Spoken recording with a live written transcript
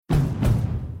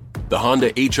The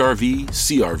Honda HR-V,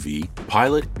 CR-V,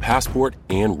 Pilot, Passport,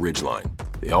 and Ridgeline.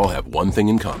 They all have one thing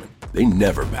in common. They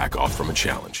never back off from a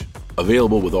challenge.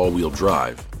 Available with all-wheel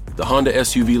drive, the Honda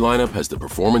SUV lineup has the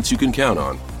performance you can count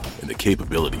on and the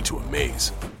capability to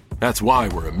amaze. That's why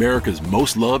we're America's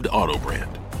most loved auto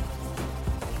brand.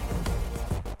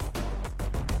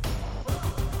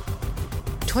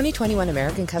 "2021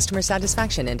 American Customer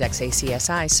Satisfaction Index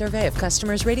ACSI survey of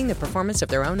customers rating the performance of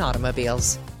their own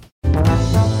automobiles."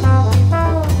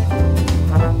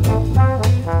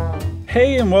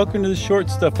 Hey, and welcome to the Short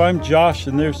Stuff. I'm Josh,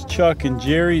 and there's Chuck, and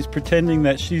Jerry's pretending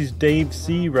that she's Dave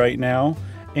C right now,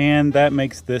 and that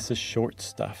makes this a Short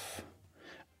Stuff.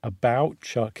 About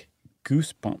Chuck,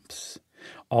 Goosebumps.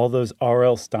 All those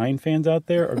R.L. Stine fans out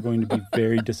there are going to be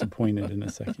very disappointed in a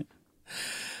second.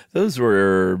 Those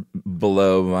were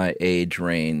below my age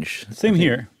range. Same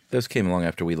here. Those came along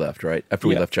after we left, right? After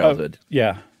we left childhood.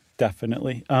 Yeah,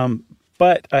 definitely.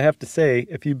 But I have to say,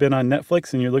 if you've been on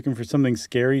Netflix and you're looking for something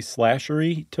scary,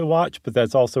 slashery to watch, but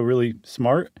that's also really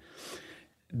smart,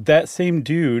 that same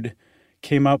dude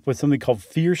came up with something called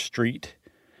Fear Street.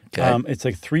 Okay. It's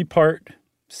a 3-part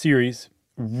series,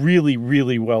 really,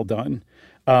 really well done.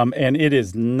 And it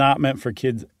is not meant for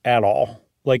kids at all.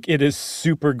 Like, it is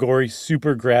super gory,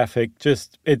 super graphic.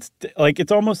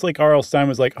 It's almost like R.L. Stine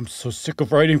was like, I'm so sick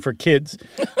of writing for kids,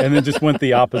 and then just went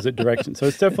the opposite direction. So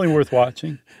it's definitely worth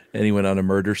watching. And he went on a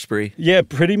murder spree? Yeah,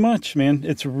 pretty much, man.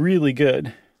 It's really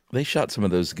good. They shot some of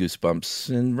those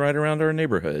Goosebumps right around our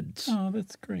neighborhoods. Oh,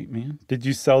 that's great, man. Did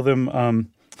you sell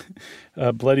them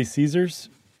Bloody Caesars?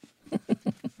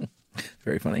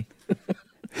 Very funny.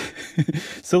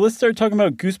 So let's start talking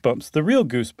about Goosebumps, the real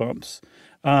Goosebumps.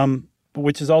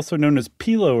 Which is also known as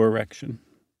piloerection.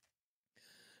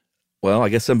 Well, I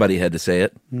guess somebody had to say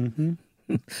it. Mm-hmm.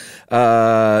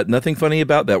 Nothing funny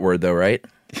about that word, though, right?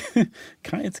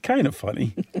 It's kind of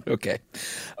funny. Okay.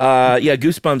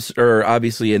 Goosebumps are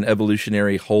obviously an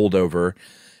evolutionary holdover,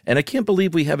 and I can't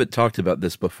believe we haven't talked about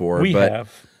this before. We but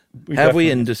have. Have we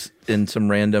in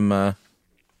some random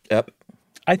ep?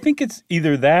 I think it's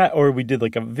either that or we did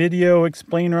like a video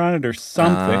explainer on it or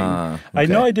something. Okay. I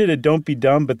know I did a Don't Be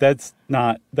Dumb, but that's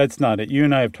not it. You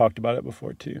and I have talked about it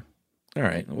before too. All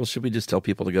right. Well, should we just tell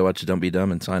people to go watch Don't Be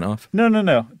Dumb and sign off?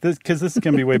 No. Because this is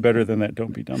going to be way better than that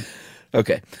Don't Be Dumb.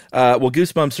 Okay.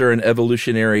 Goosebumps are an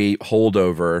evolutionary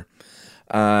holdover.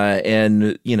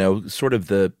 And, sort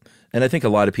of and I think a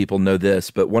lot of people know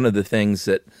this, but one of the things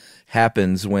that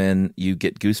happens when you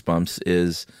get goosebumps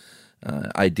is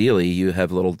ideally you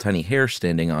have little tiny hair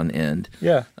standing on end.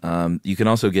 Yeah. You can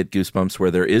also get goosebumps where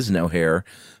there is no hair.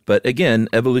 But again,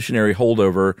 evolutionary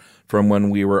holdover from when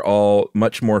we were all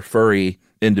much more furry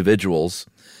individuals.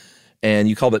 And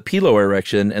you called it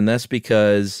piloerection, and that's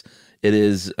because it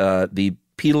is the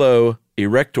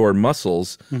piloerector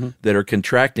muscles that are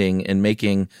contracting and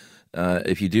making,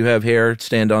 if you do have hair,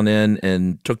 stand on end,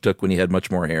 and tuk-tuk when you had much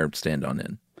more hair, stand on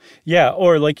end. Yeah,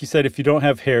 or like you said, if you don't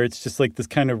have hair, it's just like this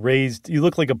kind of raised. You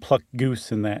look like a plucked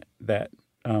goose in that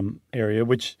area,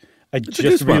 which I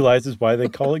just realized is why they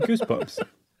call it Goosebumps.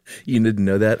 You didn't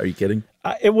know that? Are you kidding?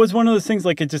 It was one of those things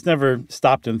like it just never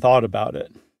stopped and thought about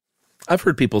it. I've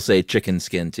heard people say chicken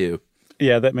skin too.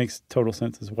 Yeah, that makes total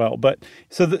sense as well. But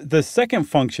so the second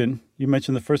function, you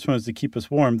mentioned the first one was to keep us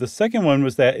warm. The second one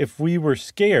was that if we were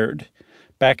scared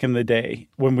back in the day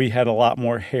when we had a lot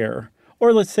more hair,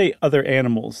 or let's say other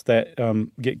animals that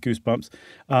get goosebumps,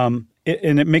 and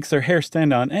it makes their hair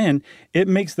stand on end, it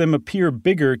makes them appear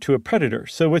bigger to a predator.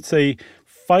 So it's a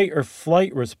fight or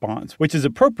flight response, which is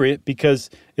appropriate because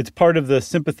it's part of the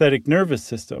sympathetic nervous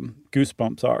system,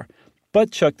 goosebumps are. But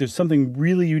Chuck, there's something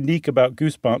really unique about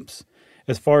goosebumps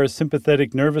as far as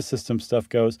sympathetic nervous system stuff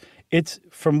goes. It's,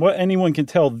 from what anyone can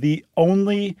tell, the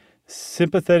only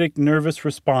sympathetic nervous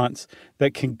response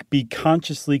that can be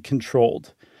consciously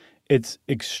controlled. It's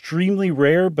extremely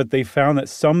rare, but they found that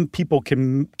some people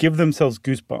can give themselves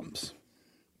goosebumps.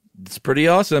 It's pretty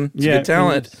awesome. It's a good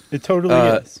talent. It totally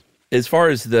is. As far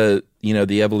as the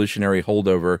evolutionary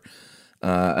holdover,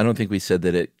 I don't think we said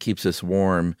that it keeps us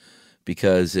warm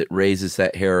because it raises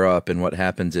that hair up, and what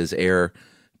happens is air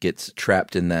gets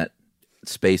trapped in that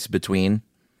space between.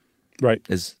 Right.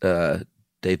 As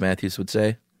Dave Matthews would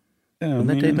say. Wasn't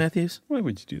that Dave Matthews? Why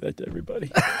would you do that to everybody?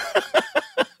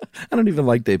 I don't even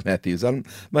like Dave Matthews. I'm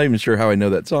not even sure how I know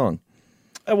that song.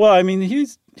 Well, I mean,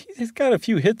 he's got a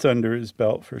few hits under his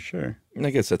belt for sure. I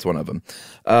guess that's one of them.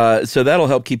 So that'll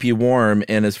help keep you warm.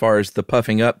 And as far as the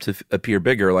puffing up to appear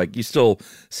bigger, like you still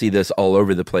see this all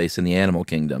over the place in the animal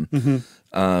kingdom.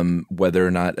 Mm-hmm. Whether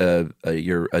or not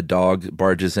a dog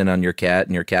barges in on your cat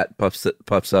and your cat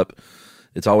puffs up.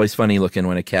 It's always funny looking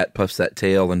when a cat puffs that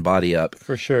tail and body up.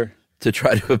 For sure. to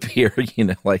try to appear,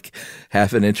 like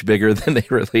half an inch bigger than they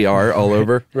really are all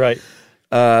over. Right.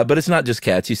 But it's not just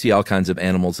cats. You see all kinds of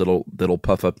animals that'll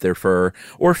puff up their fur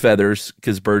or feathers,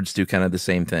 because birds do kind of the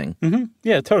same thing. Mm-hmm.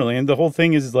 Yeah, totally. And the whole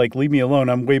thing is like, leave me alone.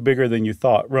 I'm way bigger than you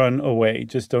thought. Run away.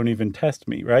 Just don't even test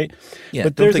me, right? Yeah,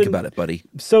 but don't think about it, buddy.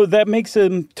 So that makes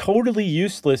them totally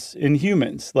useless in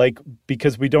humans, like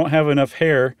because we don't have enough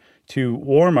hair to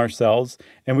warm ourselves,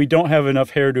 and we don't have enough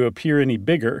hair to appear any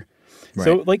bigger. Right.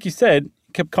 So like you said,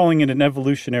 kept calling it an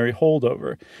evolutionary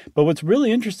holdover. But what's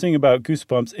really interesting about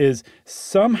Goosebumps is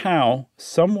somehow,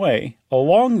 some way,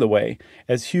 along the way,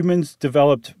 as humans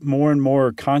developed more and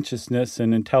more consciousness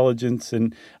and intelligence,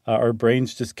 and our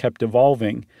brains just kept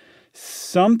evolving,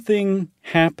 something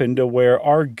happened to where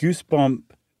our goosebump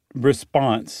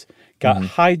response got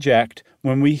hijacked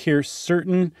when we hear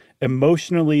certain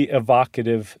emotionally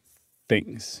evocative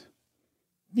things.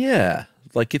 Yeah.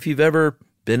 Like if you've ever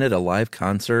been at a live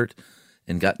concert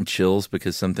and gotten chills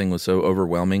because something was so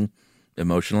overwhelming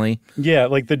emotionally. Yeah,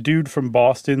 like the dude from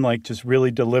Boston, like just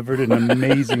really delivered an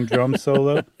amazing drum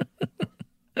solo.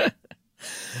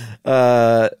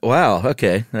 Wow.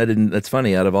 Okay. That's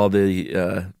funny. Out of all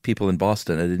the people in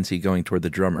Boston, I didn't see going toward the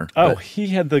drummer. Oh, he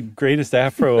had the greatest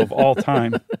afro of all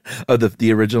time. Oh,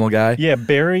 the original guy? Yeah,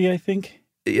 Barry, I think.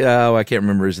 Yeah, I can't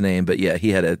remember his name, but yeah, he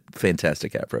had a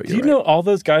fantastic afro. Do you know all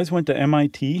those guys went to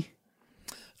MIT?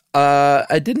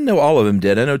 I didn't know all of them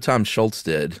did. I know Tom Schultz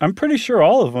did. I'm pretty sure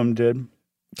all of them did.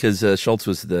 Because Schultz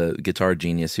was the guitar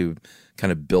genius who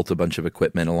kind of built a bunch of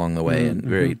equipment along the way, and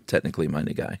very technically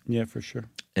minded guy. Yeah, for sure.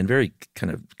 And very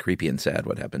kind of creepy and sad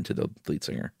what happened to the lead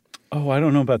singer. Oh, I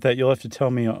don't know about that. You'll have to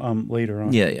tell me later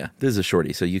on. Yeah. This is a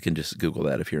shorty, so you can just Google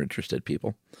that if you're interested,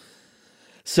 people.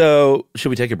 So, should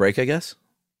we take a break, I guess?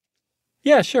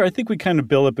 Yeah, sure. I think we kind of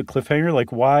build up a cliffhanger.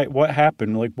 Like, what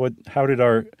happened? Like, how did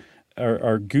our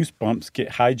goosebumps get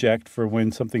hijacked for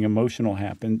when something emotional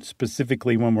happened,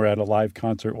 specifically when we're at a live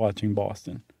concert watching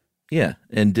Boston? Yeah,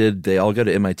 and did they all go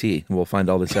to MIT? We'll find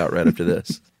all this out right after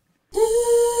this.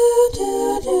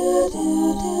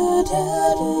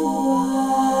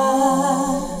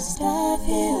 Stuff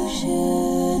you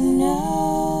should know.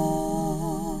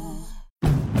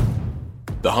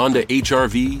 The Honda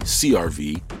HR-V,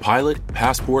 CR-V, Pilot,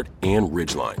 Passport, and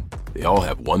Ridgeline. They all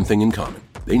have one thing in common.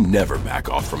 They never back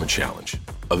off from a challenge.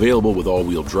 Available with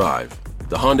all-wheel drive,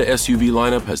 the Honda SUV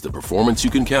lineup has the performance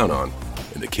you can count on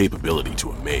and the capability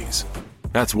to amaze.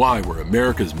 That's why we're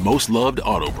America's most loved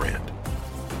auto brand.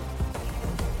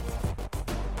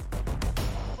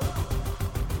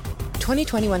 The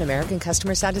 2021 American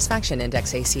Customer Satisfaction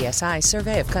Index ACSI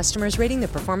survey of customers rating the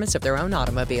performance of their own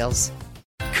automobiles.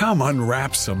 Come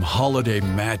unwrap some holiday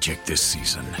magic this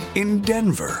season in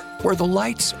Denver, where the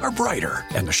lights are brighter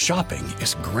and the shopping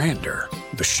is grander.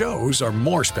 The shows are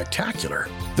more spectacular,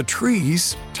 the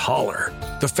trees taller,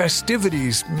 the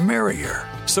festivities merrier.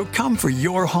 So come for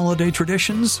your holiday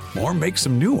traditions or make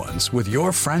some new ones with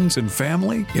your friends and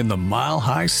family in the Mile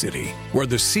High City, where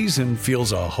the season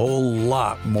feels a whole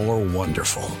lot more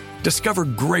wonderful. Discover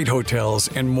great hotels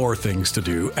and more things to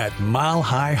do at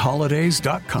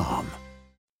milehighholidays.com.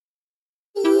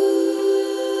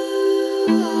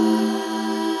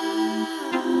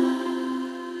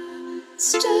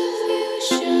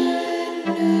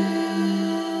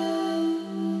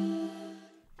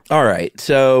 All right,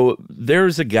 so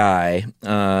there's a guy,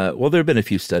 there have been a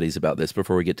few studies about this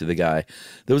before we get to the guy.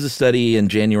 There was a study in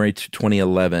January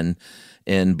 2011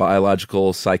 in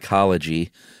Biological Psychology,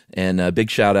 and a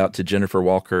big shout out to Jennifer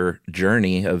Walker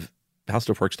Journey of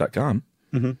HowStuffWorks.com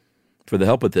for the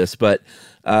help with this. But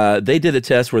they did a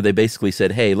test where they basically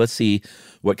said, hey, let's see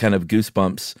what kind of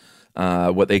goosebumps,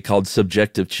 what they called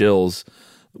subjective chills,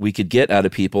 we could get out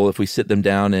of people if we sit them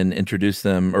down and introduce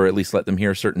them, or at least let them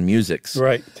hear certain musics.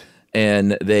 Right.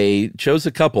 And they chose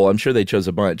a couple. I'm sure they chose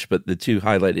a bunch, but the two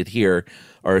highlighted here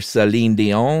are Celine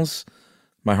Dion's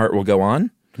My Heart Will Go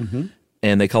On,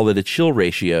 and they called it a chill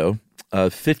ratio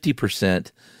of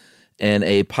 50% and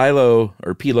a pillow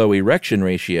erection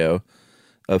ratio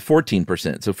of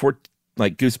 14%. So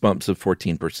like goosebumps of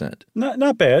 14%.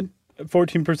 Not bad.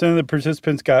 14% of the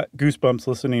participants got goosebumps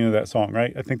listening to that song,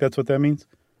 right? I think that's what that means.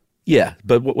 Yeah,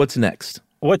 but what's next?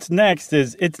 What's next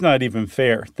is it's not even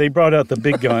fair. They brought out the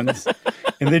big guns,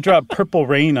 and they dropped Purple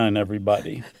Rain on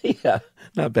everybody. Yeah,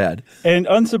 not bad. And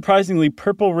unsurprisingly,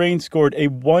 Purple Rain scored a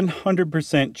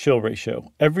 100% chill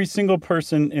ratio. Every single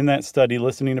person in that study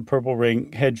listening to Purple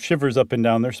Rain had shivers up and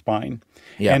down their spine.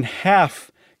 Yeah. And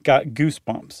half got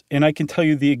goosebumps. And I can tell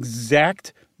you the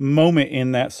exact moment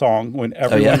in that song when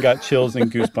everyone got chills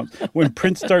and goosebumps. When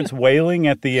Prince starts wailing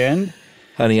at the end.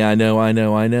 Honey, I know.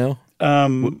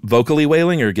 Vocally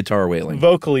wailing or guitar wailing?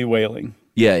 Vocally wailing.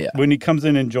 Yeah. When he comes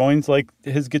in and joins like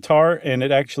his guitar, and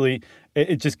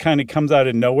it just kind of comes out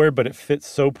of nowhere, but it fits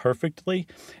so perfectly.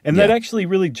 And that actually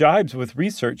really jibes with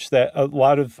research that a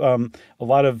lot of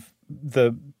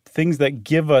the things that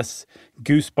give us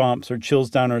goosebumps or chills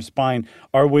down our spine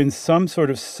are when some sort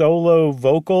of solo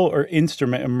vocal or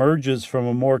instrument emerges from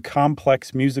a more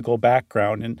complex musical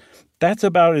background. And that's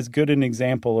about as good an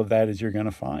example of that as you're going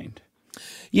to find.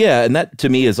 Yeah, and that to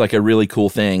me is like a really cool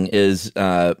thing is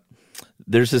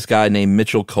there's this guy named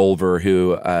Mitchell Culver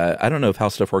who I don't know if How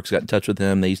Stuff Works got in touch with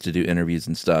him. They used to do interviews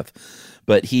and stuff.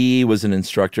 But he was an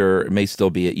instructor, may still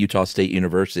be at Utah State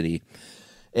University.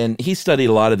 And he studied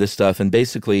a lot of this stuff and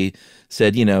basically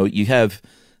said, you have,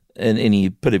 and he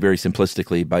put it very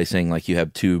simplistically by saying like you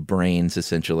have two brains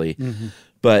essentially. Mm-hmm.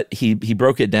 But he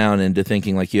broke it down into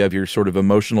thinking like you have your sort of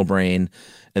emotional brain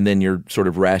and then your sort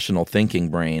of rational thinking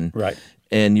brain. Right.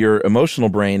 And your emotional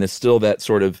brain is still that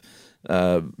sort of,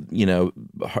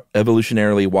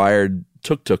 evolutionarily wired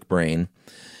tuk-tuk brain.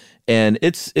 And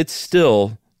it's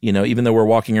still, even though we're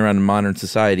walking around in modern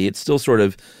society, it's still sort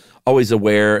of always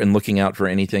aware and looking out for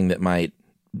anything that might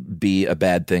be a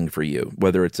bad thing for you,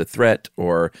 whether it's a threat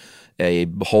or a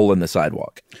hole in the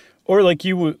sidewalk. Or like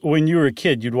when you were a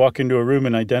kid, you'd walk into a room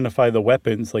and identify the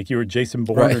weapons, like you were Jason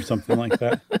Bourne or something like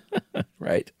that.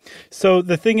 Right. So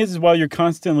the thing is while you're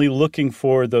constantly looking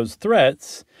for those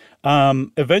threats,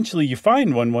 eventually you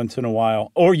find one once in a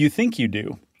while, or you think you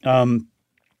do,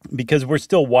 because we're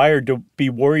still wired to be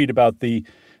worried about the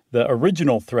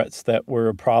original threats that were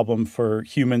a problem for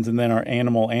humans and then our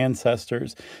animal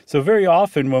ancestors. So very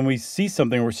often when we see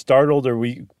something, we're startled or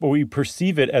we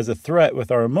perceive it as a threat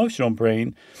with our emotional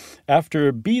brain. After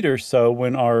a beat or so,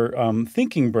 when our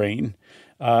thinking brain,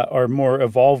 our more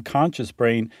evolved conscious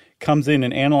brain, comes in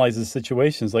and analyzes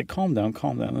situations like, calm down,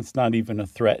 that's not even a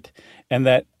threat. And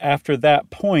that after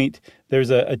that point, there's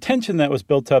a tension that was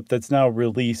built up that's now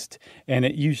released, and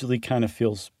it usually kind of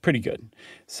feels pretty good.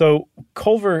 So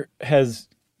Culver has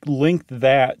linked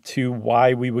that to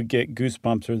why we would get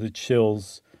goosebumps or the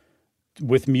chills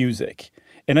with music.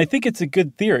 And I think it's a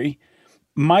good theory.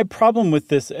 My problem with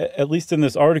this, at least in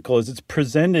this article, is it's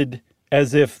presented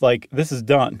as if like this is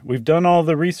done. We've done all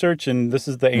the research and this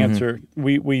is the answer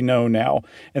we know now.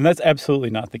 And that's absolutely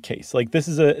not the case. Like this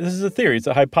is a theory, it's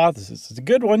a hypothesis. It's a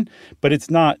good one, but it's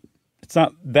not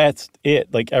that's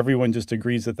it. Like everyone just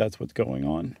agrees that that's what's going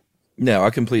on. No, I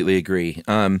completely agree.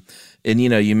 And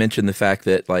you mentioned the fact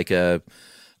that like a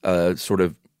sort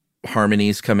of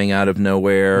harmonies coming out of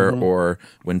nowhere or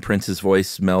when Prince's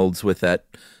voice melds with that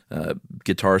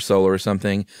guitar solo or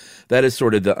something, that is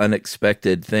sort of the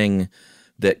unexpected thing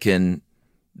that can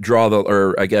draw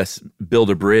build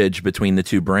a bridge between the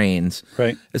two brains.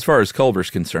 Right. As far as Culver's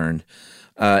concerned.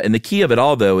 And the key of it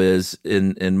all, though, is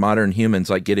in modern humans,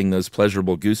 like getting those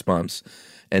pleasurable goosebumps,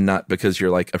 and not because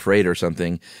you're like afraid or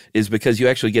something, is because you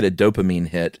actually get a dopamine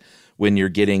hit when you're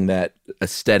getting that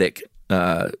aesthetic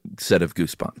set of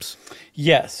goosebumps.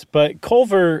 Yes, but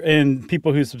Culver and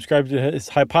people who subscribe to his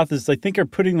hypothesis, I think, are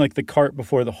putting like the cart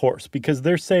before the horse, because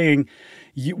they're saying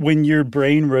when your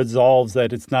brain resolves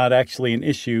that it's not actually an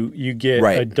issue, you get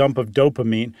a dump of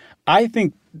dopamine. I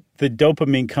think the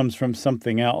dopamine comes from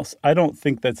something else. I don't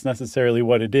think that's necessarily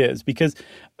what it is, because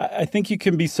I think you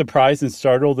can be surprised and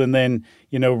startled and then,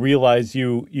 realize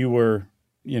you were,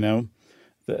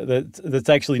 that's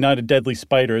actually not a deadly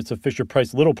spider. It's a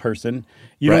Fisher-Price little person.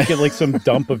 You don't get like some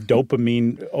dump of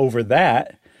dopamine over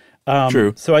that.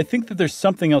 True. So I think that there's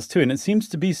something else to it. And it seems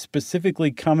to be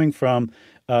specifically coming from,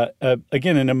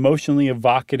 again, an emotionally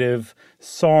evocative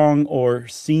song or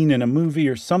scene in a movie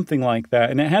or something like that.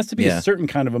 And it has to be a certain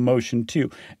kind of emotion too.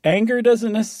 Anger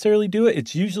doesn't necessarily do it.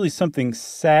 It's usually something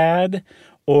sad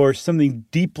or something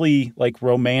deeply like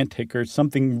romantic or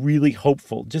something really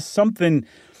hopeful. Just something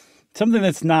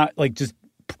that's not like just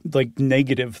like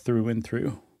negative through and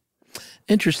through.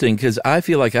 Interesting, because I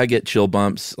feel like I get chill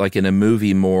bumps like in a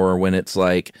movie more when it's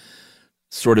like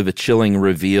sort of a chilling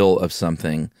reveal of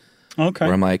something. Okay.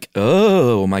 Where I'm like,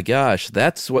 oh my gosh,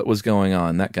 that's what was going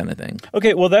on, that kind of thing.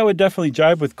 Okay, well, that would definitely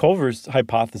jibe with Culver's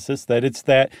hypothesis that it's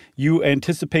that you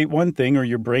anticipate one thing or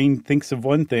your brain thinks of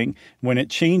one thing. When it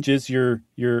changes, your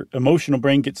emotional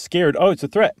brain gets scared. Oh, it's a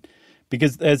threat.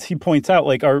 Because as he points out,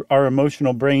 like our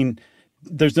emotional brain,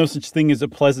 there's no such thing as a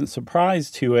pleasant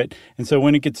surprise to it. And so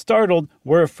when it gets startled,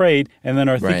 we're afraid. And then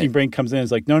our thinking brain comes in and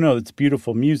is like, no, it's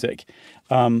beautiful music.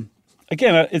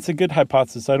 Again, it's a good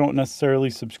hypothesis. I don't necessarily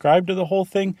subscribe to the whole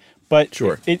thing, but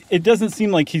sure. It doesn't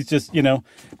seem like he's just,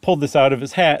 pulled this out of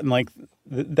his hat and like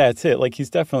that's it. Like, he's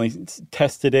definitely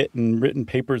tested it and written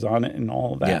papers on it and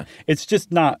all of that. Yeah. It's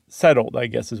just not settled, I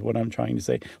guess, is what I'm trying to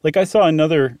say. Like, I saw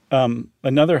another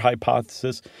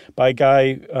hypothesis by a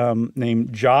guy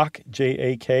named Jacques,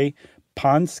 J-A-K,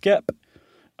 Ponskep,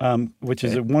 which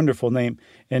is a wonderful name.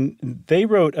 And they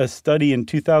wrote a study in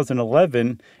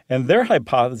 2011, and their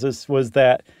hypothesis was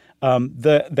that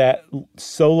that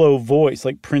solo voice,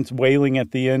 like Prince wailing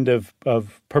at the end of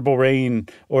Purple Rain,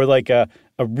 or like a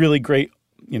really great,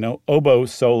 oboe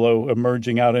solo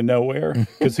emerging out of nowhere,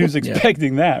 because who's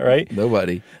expecting that, right?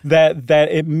 Nobody. That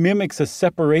it mimics a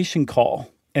separation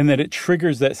call, and that it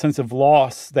triggers that sense of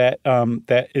loss that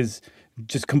is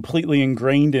just completely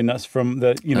ingrained in us from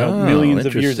the millions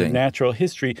of years of natural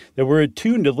history, that we're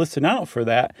attuned to listen out for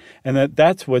that, and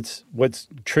that's what's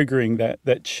triggering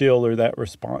that chill or that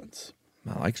response.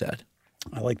 I like that.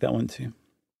 I like that one too.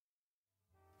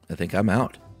 I think I'm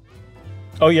out.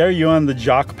 Oh yeah, are you on the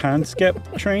Jacques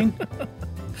Ponskep train?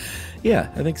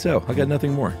 Yeah, I think so. I got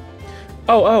nothing more.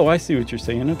 Oh, I see what you're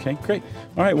saying. Okay, great.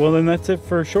 All right, well then that's it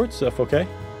for short stuff. Okay,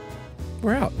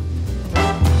 we're out.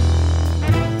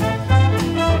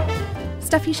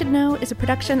 Stuff You Should Know is a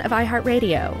production of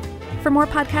iHeartRadio. For more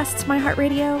podcasts from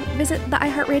iHeartRadio, visit the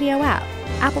iHeartRadio app,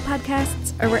 Apple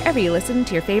Podcasts, or wherever you listen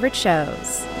to your favorite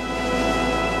shows.